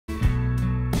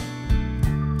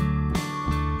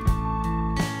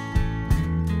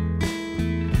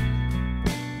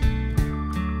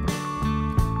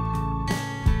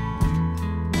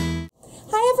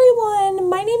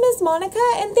my name is Monica,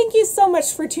 and thank you so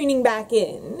much for tuning back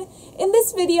in. In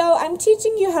this video, I'm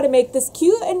teaching you how to make this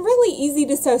cute and really easy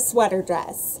to sew sweater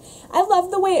dress. I love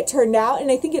the way it turned out,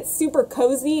 and I think it's super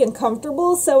cozy and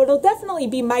comfortable, so it'll definitely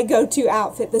be my go-to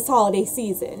outfit this holiday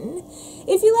season.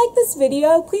 If you like this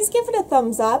video, please give it a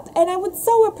thumbs up, and I would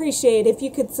so appreciate if you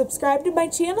could subscribe to my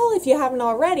channel if you haven't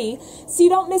already, so you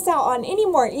don't miss out on any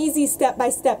more easy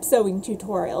step-by-step sewing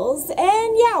tutorials.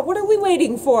 And yeah, what are we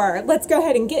waiting for? Let's go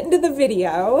ahead and get into the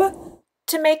video.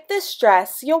 To make this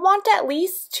dress, you'll want at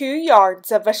least 2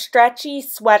 yards of a stretchy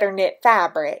sweater knit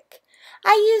fabric.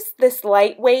 I used this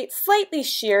lightweight, slightly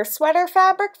sheer sweater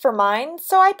fabric for mine,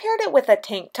 so I paired it with a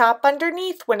tank top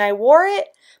underneath when I wore it,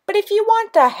 but if you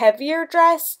want a heavier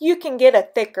dress, you can get a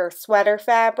thicker sweater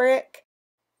fabric.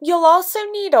 You'll also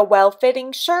need a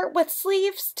well-fitting shirt with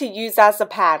sleeves to use as a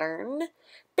pattern.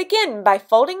 Begin by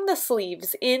folding the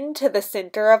sleeves into the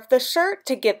center of the shirt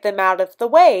to get them out of the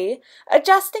way,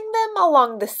 adjusting them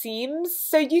along the seams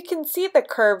so you can see the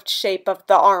curved shape of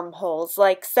the armholes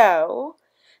like so.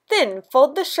 Then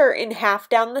fold the shirt in half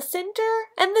down the center,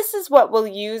 and this is what we'll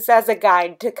use as a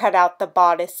guide to cut out the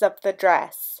bodice of the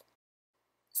dress.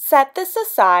 Set this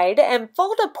aside and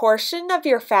fold a portion of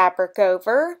your fabric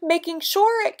over, making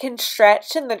sure it can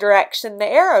stretch in the direction the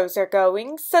arrows are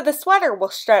going so the sweater will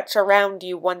stretch around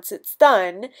you once it's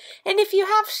done, and if you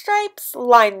have stripes,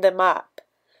 line them up.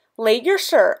 Lay your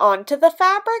shirt onto the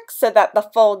fabric so that the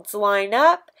folds line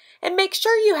up, and make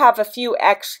sure you have a few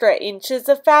extra inches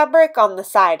of fabric on the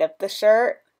side of the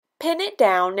shirt. Pin it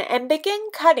down and begin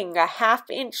cutting a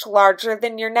 1/2 inch larger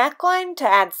than your neckline to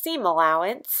add seam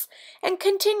allowance, and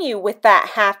continue with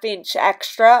that 1/2 inch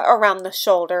extra around the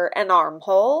shoulder and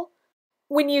armhole.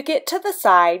 When you get to the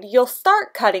side, you'll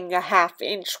start cutting a 1/2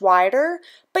 inch wider,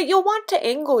 but you'll want to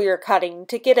angle your cutting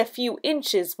to get a few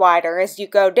inches wider as you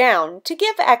go down to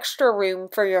give extra room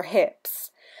for your hips.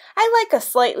 I like a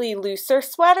slightly looser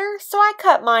sweater, so I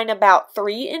cut mine about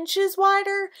 3 inches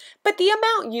wider, but the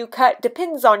amount you cut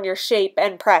depends on your shape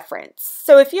and preference.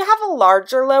 So if you have a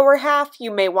larger lower half, you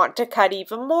may want to cut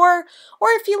even more,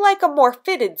 or if you like a more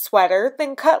fitted sweater,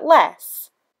 then cut less.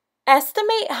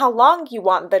 Estimate how long you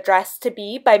want the dress to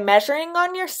be by measuring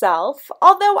on yourself,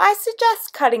 although I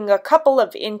suggest cutting a couple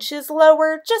of inches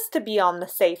lower just to be on the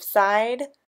safe side.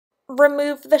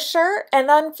 Remove the shirt and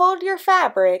unfold your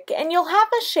fabric, and you'll have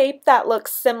a shape that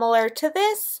looks similar to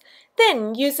this.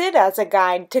 Then use it as a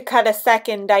guide to cut a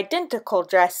second identical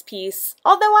dress piece,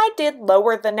 although I did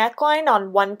lower the neckline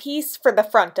on one piece for the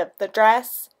front of the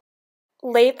dress.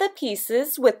 Lay the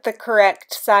pieces with the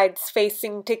correct sides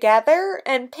facing together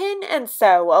and pin and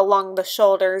sew along the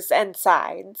shoulders and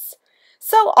sides.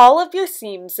 Sew all of your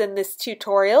seams in this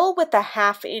tutorial with a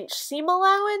 1/2 inch seam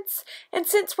allowance, and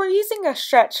since we're using a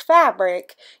stretch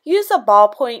fabric, use a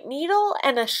ballpoint needle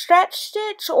and a stretch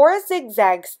stitch or a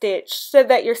zigzag stitch so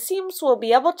that your seams will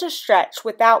be able to stretch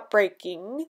without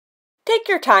breaking. Take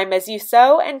your time as you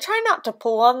sew and try not to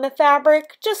pull on the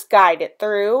fabric, just guide it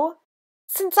through.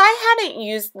 Since I hadn't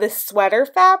used this sweater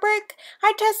fabric,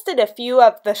 I tested a few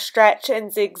of the stretch and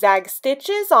zigzag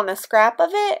stitches on a scrap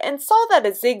of it and saw that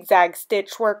a zigzag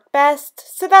stitch worked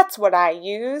best, so that's what I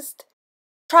used.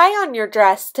 Try on your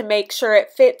dress to make sure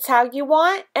it fits how you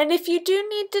want, and if you do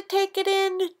need to take it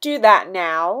in, do that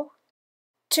now.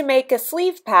 To make a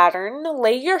sleeve pattern,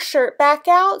 lay your shirt back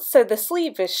out so the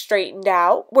sleeve is straightened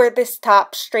out, where this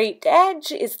top straight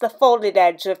edge is the folded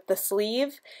edge of the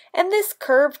sleeve, and this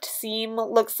curved seam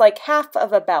looks like half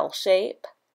of a bell shape.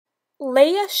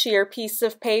 Lay a sheer piece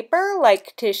of paper,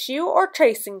 like tissue or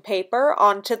tracing paper,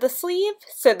 onto the sleeve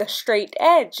so the straight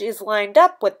edge is lined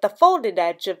up with the folded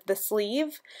edge of the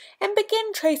sleeve, and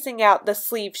begin tracing out the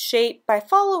sleeve shape by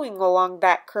following along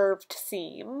that curved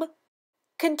seam.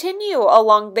 Continue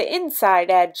along the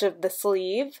inside edge of the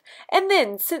sleeve, and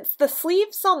then since the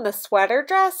sleeves on the sweater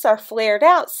dress are flared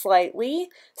out slightly,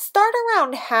 start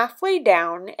around halfway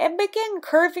down and begin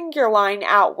curving your line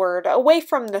outward away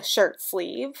from the shirt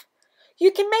sleeve.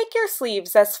 You can make your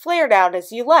sleeves as flared out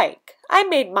as you like. I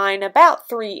made mine about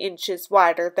 3 inches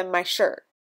wider than my shirt.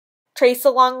 Trace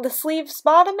along the sleeve's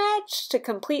bottom edge to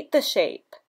complete the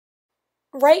shape.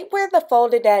 Right where the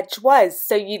folded edge was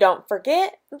so you don't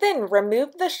forget, then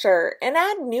remove the shirt and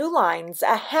add new lines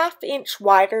a 1/2 inch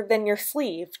wider than your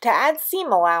sleeve to add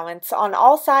seam allowance on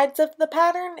all sides of the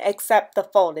pattern except the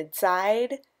folded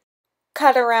side.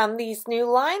 Cut around these new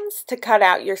lines to cut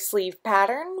out your sleeve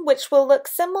pattern, which will look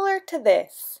similar to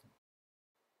this.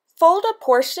 Fold a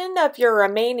portion of your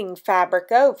remaining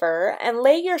fabric over and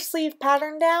lay your sleeve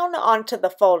pattern down onto the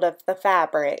fold of the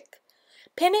fabric.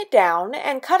 Pin it down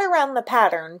and cut around the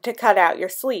pattern to cut out your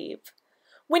sleeve.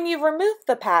 When you remove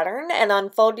the pattern and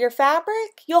unfold your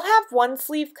fabric, you'll have one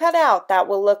sleeve cut out that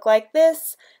will look like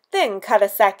this, then cut a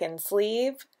second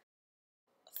sleeve.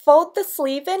 Fold the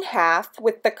sleeve in half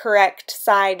with the correct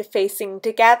side facing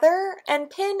together and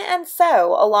pin and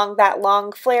sew along that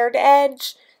long flared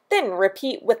edge, then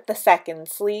repeat with the second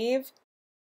sleeve.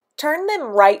 Turn them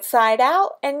right side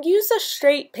out and use a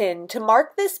straight pin to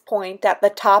mark this point at the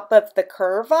top of the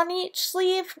curve on each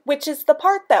sleeve, which is the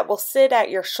part that will sit at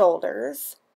your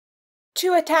shoulders.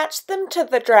 To attach them to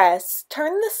the dress,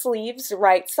 turn the sleeves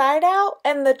right side out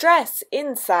and the dress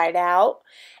inside out,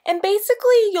 and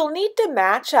basically you'll need to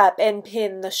match up and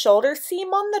pin the shoulder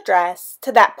seam on the dress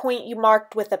to that point you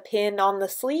marked with a pin on the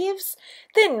sleeves,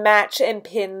 then match and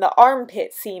pin the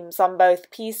armpit seams on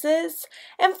both pieces,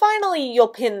 and finally you'll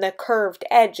pin the curved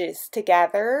edges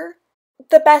together.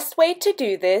 The best way to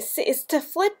do this is to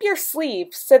flip your sleeve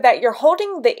so that you're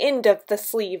holding the end of the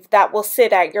sleeve that will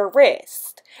sit at your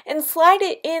wrist, and slide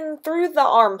it in through the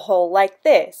armhole like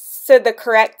this, so the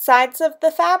correct sides of the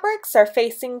fabrics are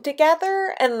facing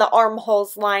together and the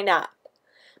armholes line up.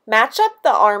 Match up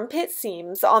the armpit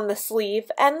seams on the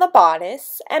sleeve and the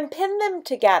bodice and pin them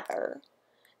together.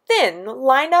 Then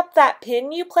line up that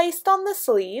pin you placed on the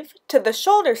sleeve to the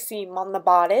shoulder seam on the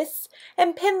bodice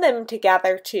and pin them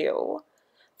together too.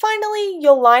 Finally,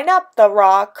 you'll line up the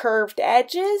raw curved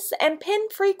edges and pin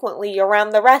frequently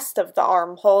around the rest of the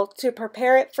armhole to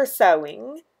prepare it for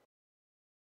sewing.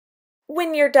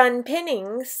 When you're done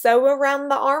pinning, sew around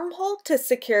the armhole to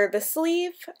secure the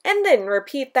sleeve, and then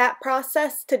repeat that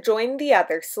process to join the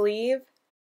other sleeve.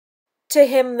 To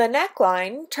hem the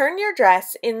neckline, turn your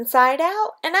dress inside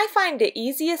out, and I find it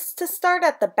easiest to start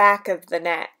at the back of the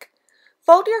neck.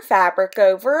 Fold your fabric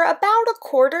over about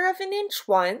 1/4 inch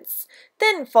once,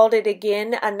 then fold it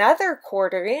again another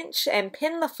 1/4 inch and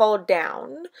pin the fold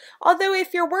down. Although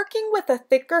if you're working with a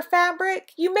thicker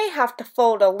fabric, you may have to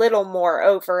fold a little more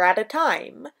over at a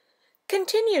time.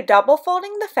 Continue double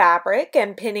folding the fabric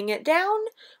and pinning it down,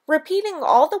 repeating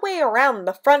all the way around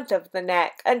the front of the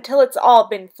neck until it's all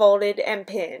been folded and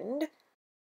pinned.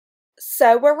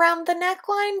 Sew around the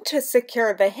neckline to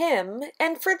secure the hem,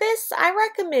 and for this I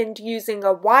recommend using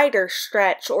a wider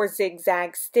stretch or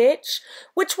zigzag stitch,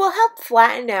 which will help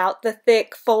flatten out the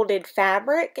thick folded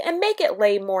fabric and make it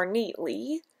lay more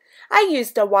neatly. I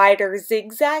used a wider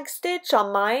zigzag stitch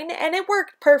on mine and it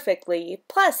worked perfectly,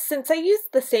 plus since I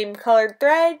used the same colored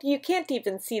thread, you can't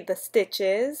even see the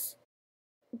stitches.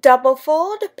 Double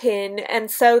fold, pin, and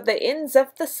sew the ends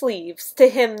of the sleeves to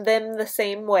hem them the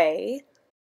same way.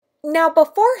 Now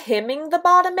before hemming the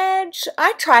bottom edge,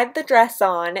 I tried the dress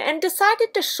on and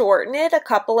decided to shorten it a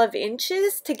couple of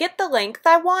inches to get the length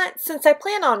I want since I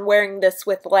plan on wearing this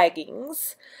with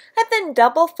leggings. I then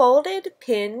double folded,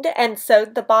 pinned, and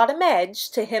sewed the bottom edge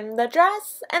to hem the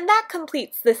dress, and that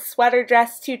completes this sweater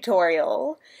dress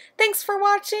tutorial. Thanks for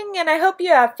watching, and I hope you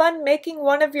have fun making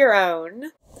one of your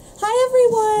own. Hi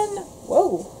everyone!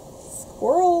 Whoa!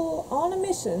 Squirrel on a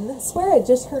mission. I swear I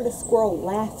just heard a squirrel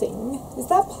laughing. Is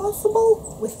that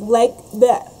possible? With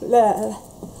blah.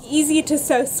 Easy to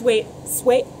sew sweater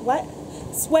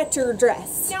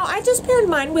dress. Now I just paired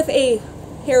mine with a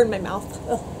hair in my mouth.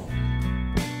 Ugh.